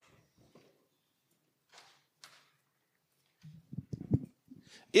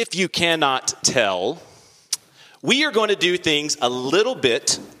If you cannot tell, we are going to do things a little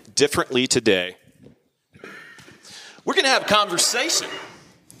bit differently today. We're going to have a conversation.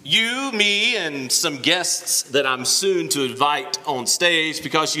 You, me, and some guests that I'm soon to invite on stage,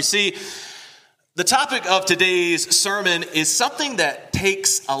 because you see, the topic of today's sermon is something that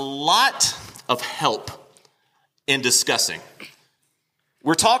takes a lot of help in discussing.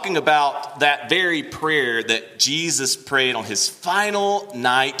 We're talking about that very prayer that Jesus prayed on his final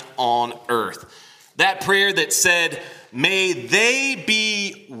night on earth. That prayer that said, "May they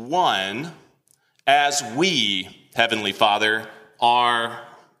be one as we, Heavenly Father, are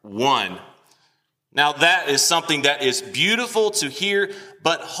one." Now that is something that is beautiful to hear,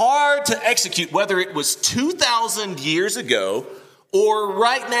 but hard to execute, whether it was 2,000 years ago or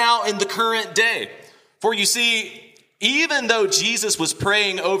right now in the current day. For you see, even though Jesus was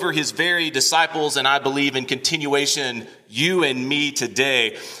praying over his very disciples, and I believe in continuation, you and me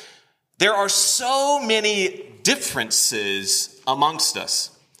today, there are so many differences amongst us.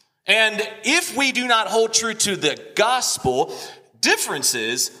 And if we do not hold true to the gospel,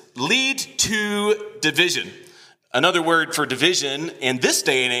 differences lead to division. Another word for division in this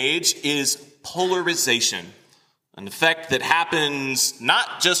day and age is polarization. An effect that happens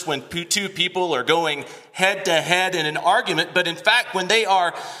not just when two people are going head to head in an argument, but in fact when they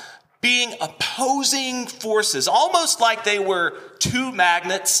are being opposing forces, almost like they were two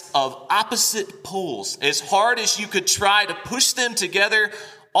magnets of opposite poles. As hard as you could try to push them together,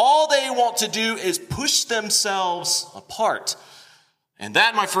 all they want to do is push themselves apart. And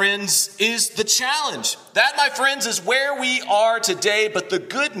that, my friends, is the challenge. That, my friends, is where we are today. But the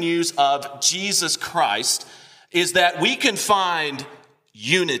good news of Jesus Christ is that we can find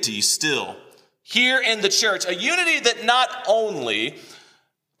unity still here in the church. A unity that not only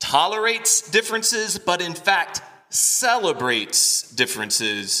tolerates differences, but in fact celebrates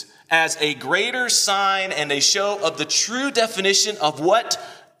differences as a greater sign and a show of the true definition of what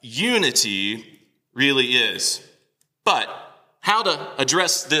unity really is. But how to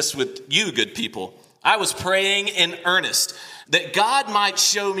address this with you, good people? I was praying in earnest that God might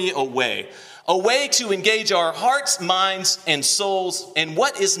show me a way to engage our hearts, minds, and souls in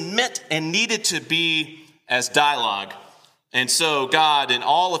what is meant and needed to be as dialogue. And so God, in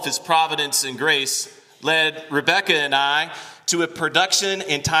all of his providence and grace, led Rebecca and I to a production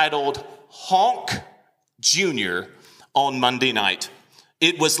entitled Honk Jr. on Monday night.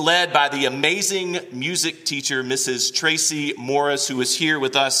 It was led by the amazing music teacher, Mrs. Tracy Morris, who is here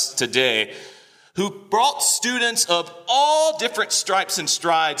with us today, who brought students of all different stripes and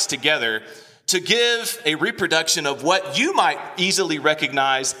strides together to give a reproduction of what you might easily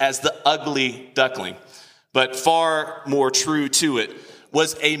recognize as the ugly duckling. But far more true to it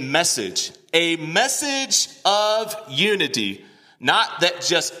was a message of unity, not that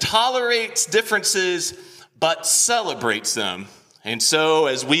just tolerates differences, but celebrates them. And so,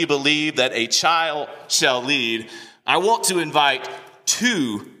 as we believe that a child shall lead, I want to invite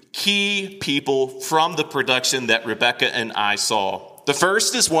two key people from the production that Rebecca and I saw. The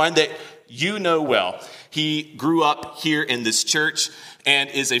first is one that you know well. He grew up here in this church and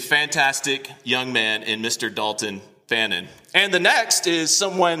is a fantastic young man in Mr. Dalton Fannin. And the next is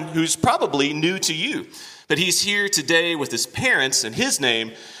someone who's probably new to you, but he's here today with his parents, and his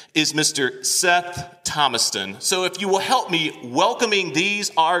name is Mr. Seth Thomaston. So if you will help me welcoming these,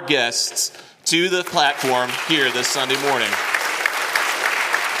 our guests, to the platform here this Sunday morning.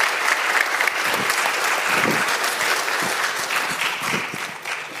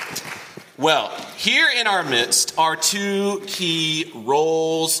 Well, here in our midst are two key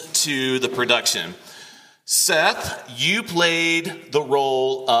roles to the production. Seth, you played the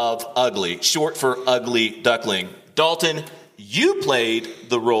role of Ugly, short for Ugly Duckling. Dalton, you played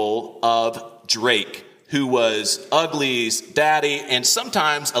the role of Drake, who was Ugly's daddy and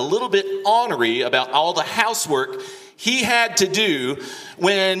sometimes a little bit ornery about all the housework he had to do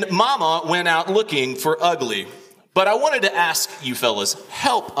when Mama went out looking for Ugly. But I wanted to ask you fellas,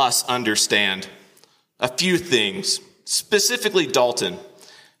 help us understand a few things. Specifically, Dalton,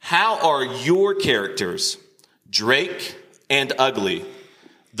 how are your characters, Drake and Ugly,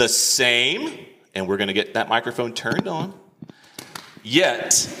 the same? And we're going to get that microphone turned on.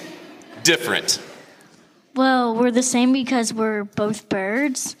 Yet different. Well, we're the same because we're both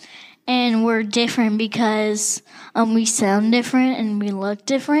birds, and we're different because we sound different and we look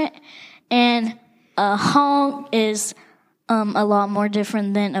different. And a honk is a lot more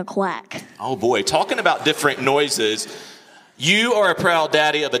different than a quack. Oh boy, talking about different noises, you are a proud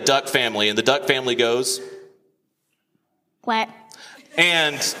daddy of a duck family, and the duck family goes Quack.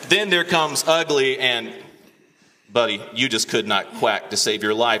 And then there comes Ugly, and Buddy, you just could not quack to save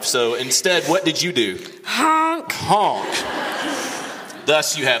your life. So instead, what did you do? Honk. Honk.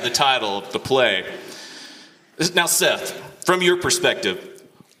 Thus, you have the title of the play. Now, Seth, from your perspective,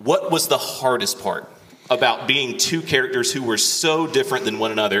 what was the hardest part about being two characters who were so different than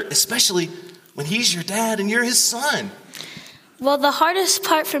one another, especially when he's your dad and you're his son? Well, the hardest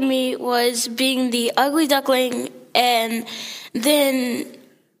part for me was being the ugly duckling, and then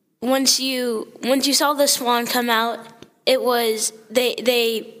once you saw the swan come out, it was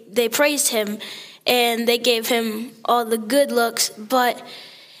they praised him and they gave him all the good looks. But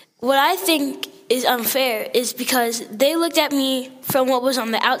what I think is unfair is because they looked at me from what was on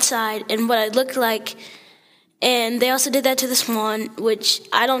the outside and what I looked like, and they also did that to the swan, which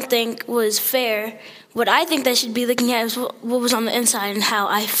I don't think was fair. What I think they should be looking at is what was on the inside and how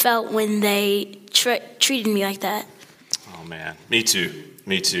I felt when they treated me like that. Oh, man. Me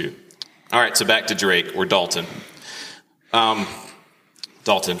too. All right, so back to Drake or Dalton.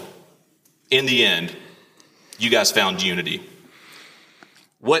 Dalton, in the end, you guys found unity.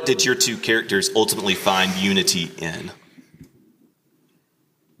 What did your two characters ultimately find unity in?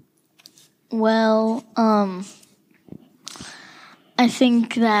 Well, I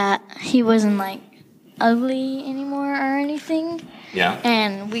think that he wasn't like ugly anymore or anything. Yeah.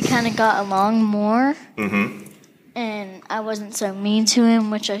 And we kind of got along more. Mm-hmm. And I wasn't so mean to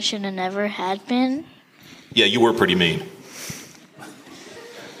him, which I should have never had been. Yeah, you were pretty mean.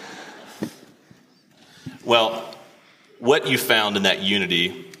 Well, what you found in that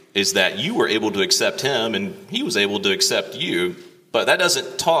unity is that you were able to accept him and he was able to accept you. But that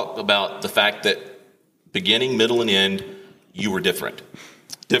doesn't talk about the fact that beginning, middle, and end, you were different.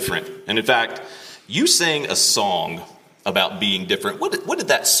 And in fact, you sang a song about being different. What did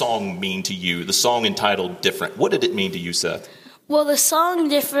that song mean to you? The song entitled Different. What did it mean to you, Seth? Well, the song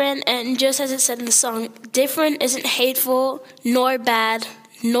Different, and just as it said in the song, different isn't hateful, nor bad,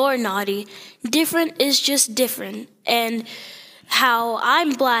 nor naughty. Different is just different. And how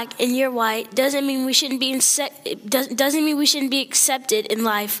I'm black and you're white doesn't mean we shouldn't be doesn't mean we shouldn't be accepted in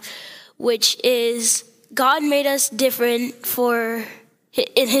life, which is God made us different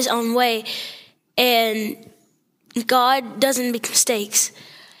in his own way, and God doesn't make mistakes.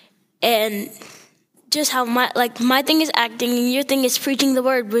 And just how my thing is acting and your thing is preaching the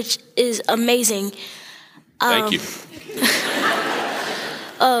word, which is amazing. Thank you.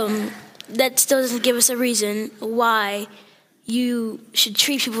 That still doesn't give us a reason why you should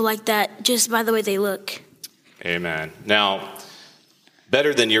treat people like that just by the way they look. Amen. Now,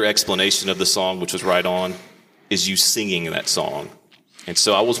 better than your explanation of the song, which was right on, is you singing that song. And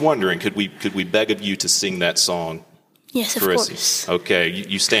so I was wondering, could we beg of you to sing that song? Yes, of course. Okay,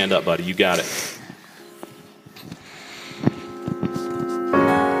 you stand up, buddy. You got it.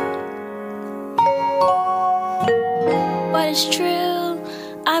 But it's true,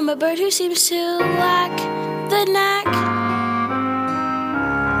 I'm a bird who seems to lack the knack.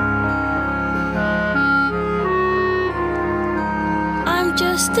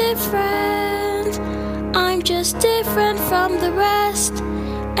 I'm just different from the rest.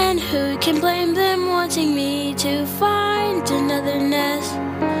 And who can blame them wanting me to find another nest?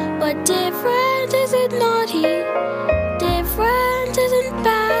 But different isn't naughty, different isn't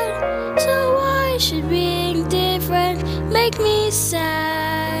bad. So why should being different make me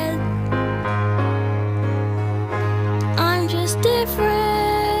sad? I'm just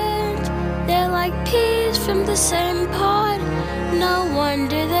different. They're like peas from the same pod. No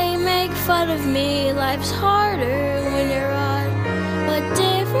wonder they make fun of me. Life's harder when you're odd. But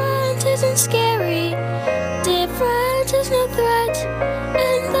different isn't scary, different is no threat.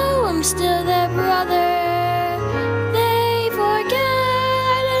 And though I'm still their brother, they forget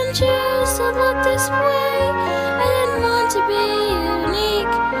I didn't choose to look this way. I didn't want to be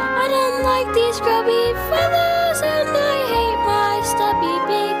unique. I didn't like these grubby feathers, and I hate my stubby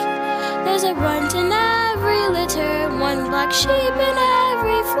beak. There's a runt in every litter, one black sheep in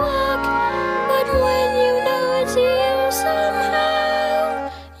every flock. But when you know it's you somehow,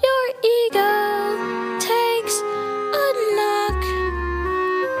 your ego takes a knock.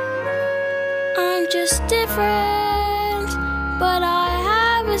 I'm just different, but I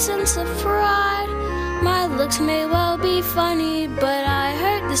have a sense of pride. My looks may well be funny, but I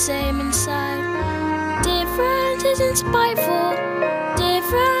hurt the same inside. Different isn't spiteful,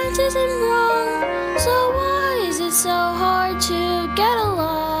 different isn't wrong. So why is it so hard to get along?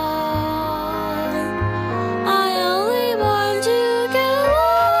 I only want to get along.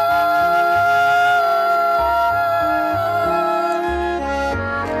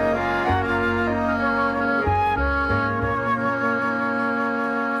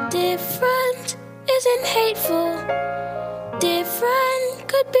 Different isn't hateful. Different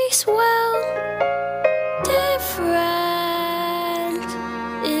could be swell. Different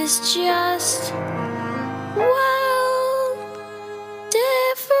is just, well,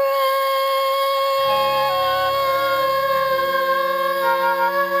 different.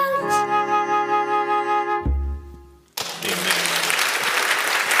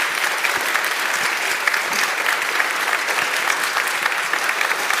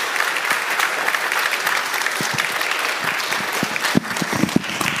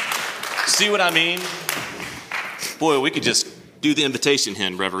 See what I mean? Boy, we could just do the invitation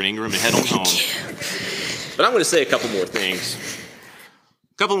hymn, Reverend Ingram, and head on home. But I'm going to say a couple more things.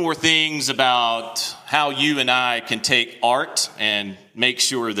 A couple more things about how you and I can take art and make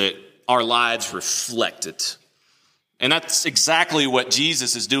sure that our lives reflect it. And that's exactly what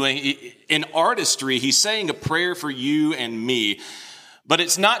Jesus is doing. In artistry, he's saying a prayer for you and me. But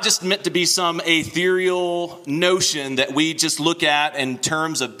it's not just meant to be some ethereal notion that we just look at in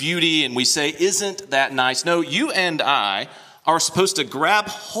terms of beauty and we say, isn't that nice? No, you and I are supposed to grab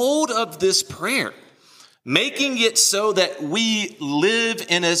hold of this prayer, making it so that we live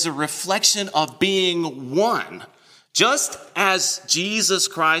in as a reflection of being one, just as Jesus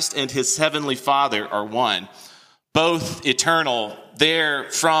Christ and his heavenly Father are one, both eternal, there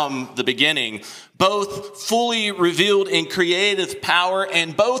from the beginning, both fully revealed in creative power,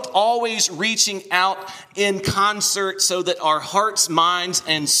 and both always reaching out in concert so that our hearts, minds,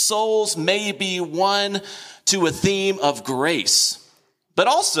 and souls may be one to a theme of grace. But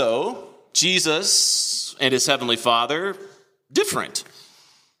also, Jesus and his heavenly Father, different.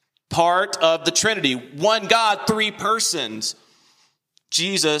 Part of the Trinity, one God, three persons.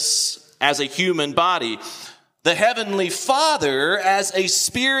 Jesus as a human body. The heavenly Father as a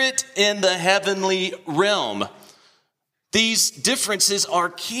spirit in the heavenly realm. These differences are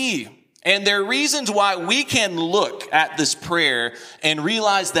key. And there are reasons why we can look at this prayer and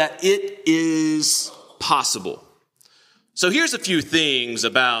realize that it is possible. So here's a few things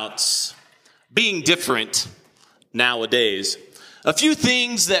about being different nowadays. A few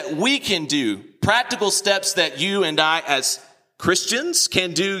things that we can do. Practical steps that you and I as Christians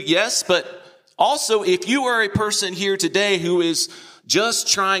can do, yes, but also, if you are a person here today who is just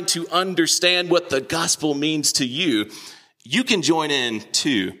trying to understand what the gospel means to you, you can join in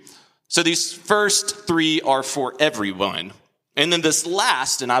too. So these first three are for everyone. And then this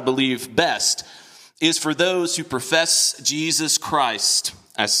last, and I believe best, is for those who profess Jesus Christ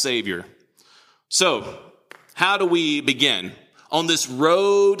as Savior. So, how do we begin on this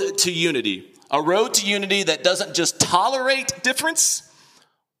road to unity? A road to unity that doesn't just tolerate difference,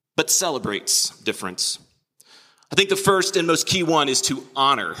 but celebrates difference. I think the first and most key one is to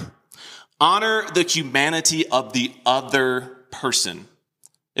honor. Honor the humanity of the other person.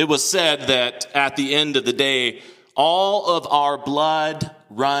 It was said that at the end of the day, all of our blood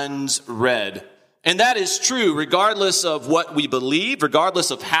runs red. And that is true regardless of what we believe, regardless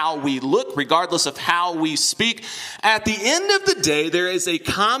of how we look, regardless of how we speak. At the end of the day, there is a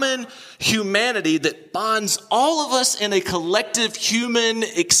common humanity that bonds all of us in a collective human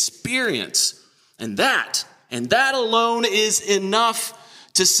experience. And that alone is enough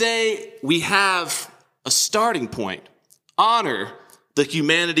to say we have a starting point. Honor the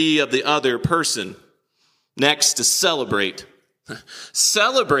humanity of the other person. Next, to celebrate.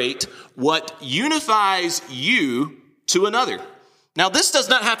 Celebrate what unifies you to another. Now, this does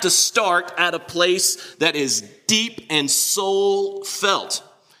not have to start at a place that is deep and soul felt.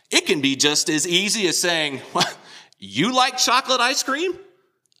 It can be just as easy as saying, well, you like chocolate ice cream?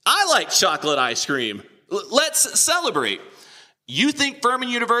 I like chocolate ice cream. Let's celebrate. You think Furman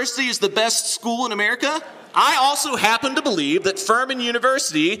University is the best school in America? I also happen to believe that Furman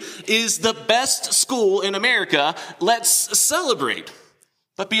University is the best school in America. Let's celebrate.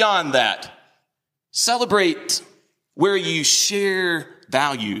 But beyond that, celebrate where you share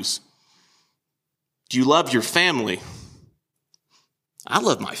values. Do you love your family? I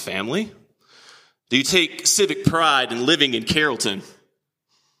love my family. Do you take civic pride in living in Carrollton?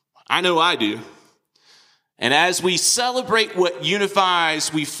 I know I do. And as we celebrate what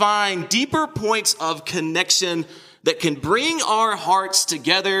unifies, we find deeper points of connection that can bring our hearts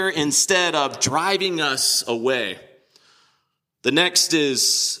together instead of driving us away. The next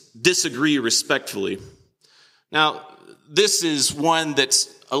is disagree respectfully. Now, this is one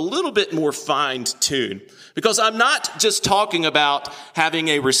that's a little bit more fine-tuned because I'm not just talking about having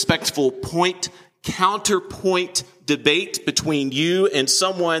a respectful counterpoint debate between you and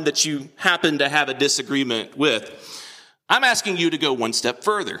someone that you happen to have a disagreement with. I'm asking you to go one step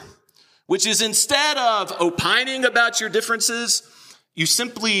further, which is instead of opining about your differences, you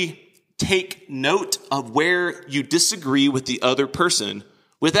simply take note of where you disagree with the other person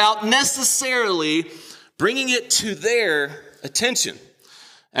without necessarily bringing it to their attention.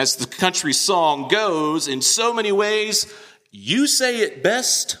 As the country song goes, in so many ways, you say it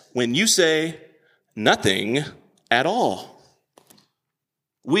best when you say nothing at all.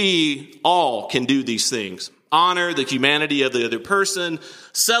 We all can do these things. Honor the humanity of the other person,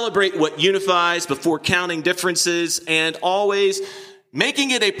 celebrate what unifies before counting differences, and always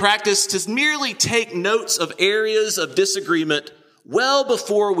making it a practice to merely take notes of areas of disagreement well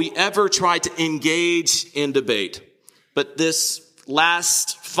before we ever try to engage in debate. But this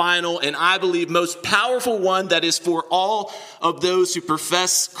last, final, and I believe most powerful one that is for all of those who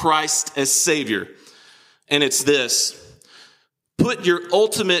profess Christ as Savior. And it's this: put your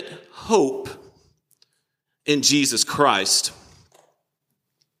ultimate hope in Jesus Christ.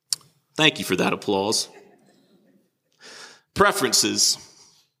 Thank you for that applause. Preferences,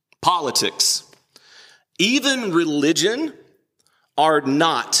 politics, even religion are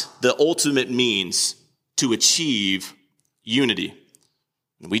not the ultimate means to achieve unity.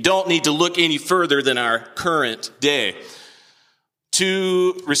 We don't need to look any further than our current day.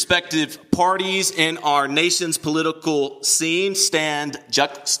 Two respective parties in our nation's political scene stand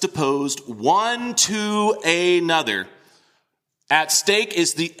juxtaposed one to another. At stake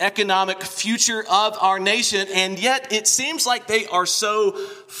is the economic future of our nation, and yet it seems like they are so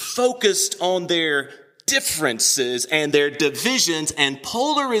focused on their differences and their divisions and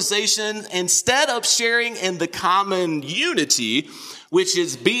polarization instead of sharing in the common unity, which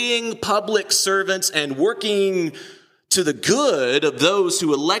is being public servants and working to the good of those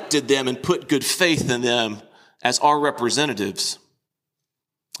who elected them and put good faith in them as our representatives.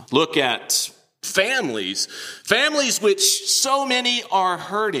 Look at families which so many are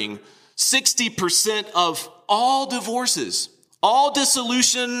hurting. 60% of all divorces, all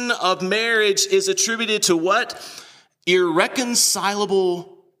dissolution of marriage is attributed to what?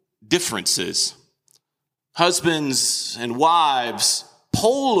 Irreconcilable differences. Husbands and wives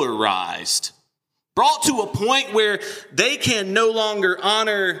polarized, brought to a point where they can no longer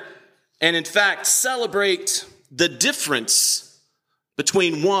honor and in fact celebrate the difference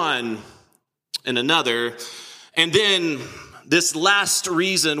between one and another. And then this last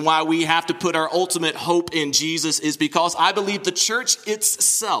reason why we have to put our ultimate hope in Jesus is because I believe the church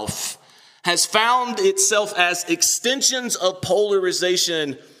itself has found itself as extensions of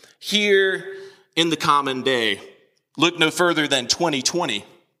polarization here in the common day. Look no further than 2020.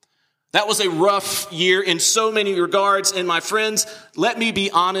 That was a rough year in so many regards. And my friends, let me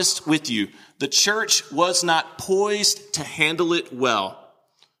be honest with you. The church was not poised to handle it well.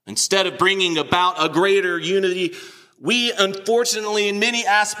 Instead of bringing about a greater unity, we unfortunately in many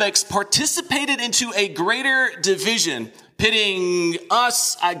aspects participated into a greater division, pitting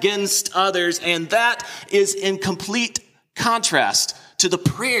us against others. And that is in complete contrast to the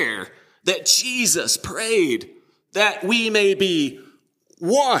prayer that Jesus prayed, that we may be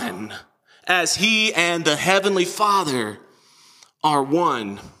one as he and the Heavenly Father are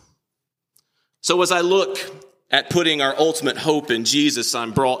one. So as I look at putting our ultimate hope in Jesus,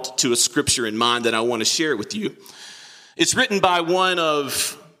 I'm brought to a scripture in mind that I want to share with you. It's written by one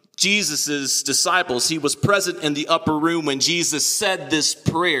of Jesus' disciples. He was present in the upper room when Jesus said this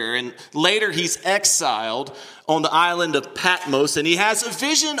prayer, and later he's exiled on the island of Patmos, and he has a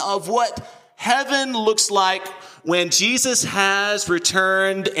vision of what heaven looks like when Jesus has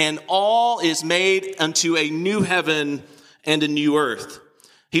returned and all is made unto a new heaven and a new earth.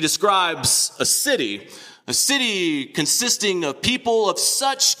 He describes a city consisting of people of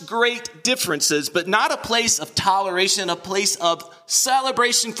such great differences, but not a place of toleration, a place of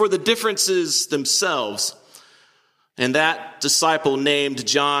celebration for the differences themselves. And that disciple named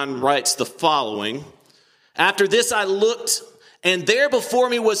John writes the following: "After this I looked, and there before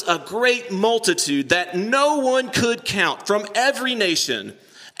me was a great multitude that no one could count, from every nation,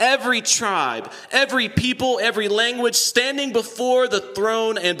 every tribe, every people, every language, standing before the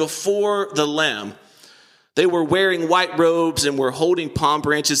throne and before the Lamb. They were wearing white robes and were holding palm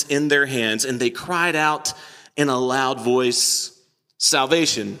branches in their hands, and they cried out in a loud voice,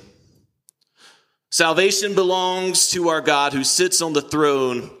 'Salvation. Salvation belongs to our God who sits on the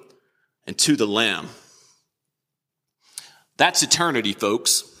throne and to the Lamb.'" That's eternity,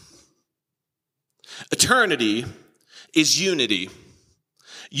 folks. Eternity is unity.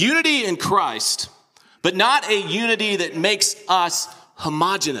 Unity in Christ, but not a unity that makes us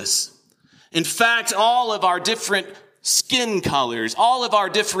homogeneous. In fact, all of our different skin colors, all of our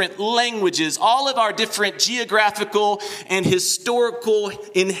different languages, all of our different geographical and historical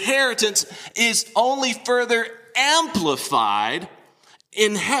inheritance is only further amplified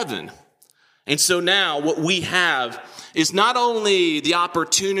in heaven. And so now what we have is not only the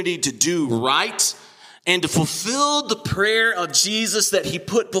opportunity to do right and to fulfill the prayer of Jesus that he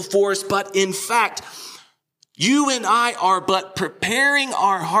put before us, but in fact, you and I are but preparing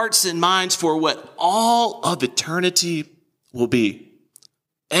our hearts and minds for what all of eternity will be.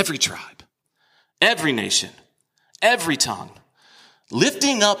 Every tribe, every nation, every tongue,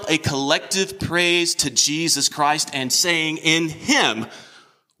 lifting up a collective praise to Jesus Christ and saying in him,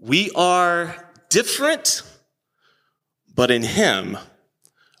 we are different, but in him,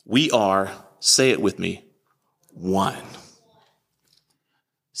 we are, say it with me, one.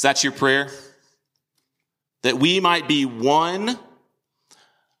 Is that your prayer? That we might be one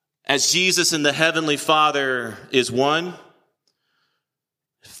as Jesus and the Heavenly Father is one?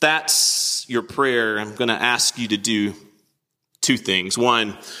 If that's your prayer, I'm going to ask you to do two things.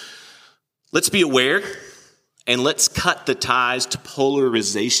 One, let's be aware and let's cut the ties to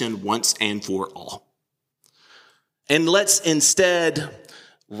polarization once and for all. And let's instead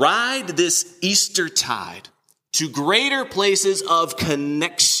ride this Easter tide to greater places of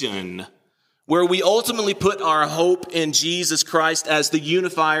connection, where we ultimately put our hope in Jesus Christ as the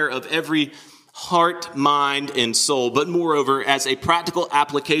unifier of every heart, mind, and soul, but moreover, as a practical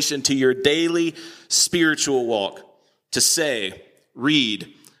application to your daily spiritual walk, to say,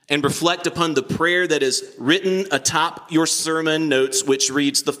 read, and reflect upon the prayer that is written atop your sermon notes, which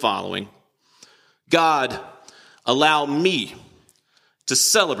reads the following: God, allow me to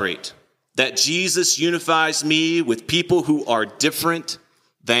celebrate that Jesus unifies me with people who are different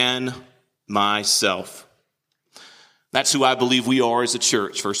than myself. That's who I believe we are as a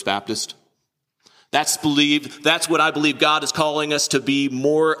church, First Baptist. That's what I believe God is calling us to be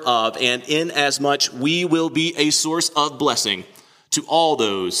more of, and in as much we will be a source of blessing to all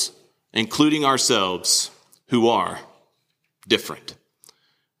those, including ourselves, who are different.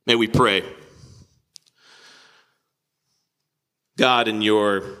 May we pray. God, in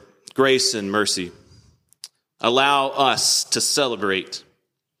your grace and mercy, allow us to celebrate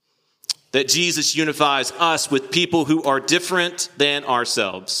that Jesus unifies us with people who are different than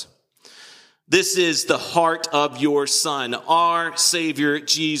ourselves. This is the heart of your Son, our Savior,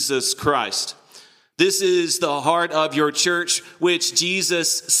 Jesus Christ. This is the heart of your church, which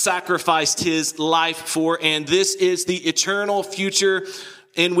Jesus sacrificed his life for, and this is the eternal future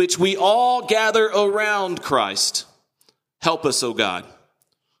in which we all gather around Christ. Help us, O God,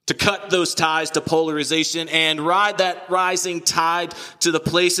 to cut those ties to polarization and ride that rising tide to the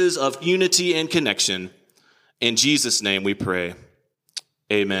places of unity and connection. In Jesus' name we pray.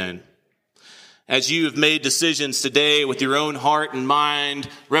 Amen. As you have made decisions today with your own heart and mind,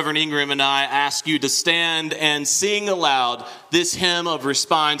 Reverend Ingram and I ask you to stand and sing aloud this hymn of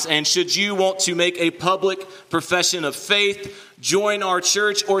response. And should you want to make a public profession of faith, join our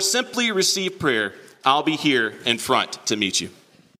church, or simply receive prayer, I'll be here in front to meet you.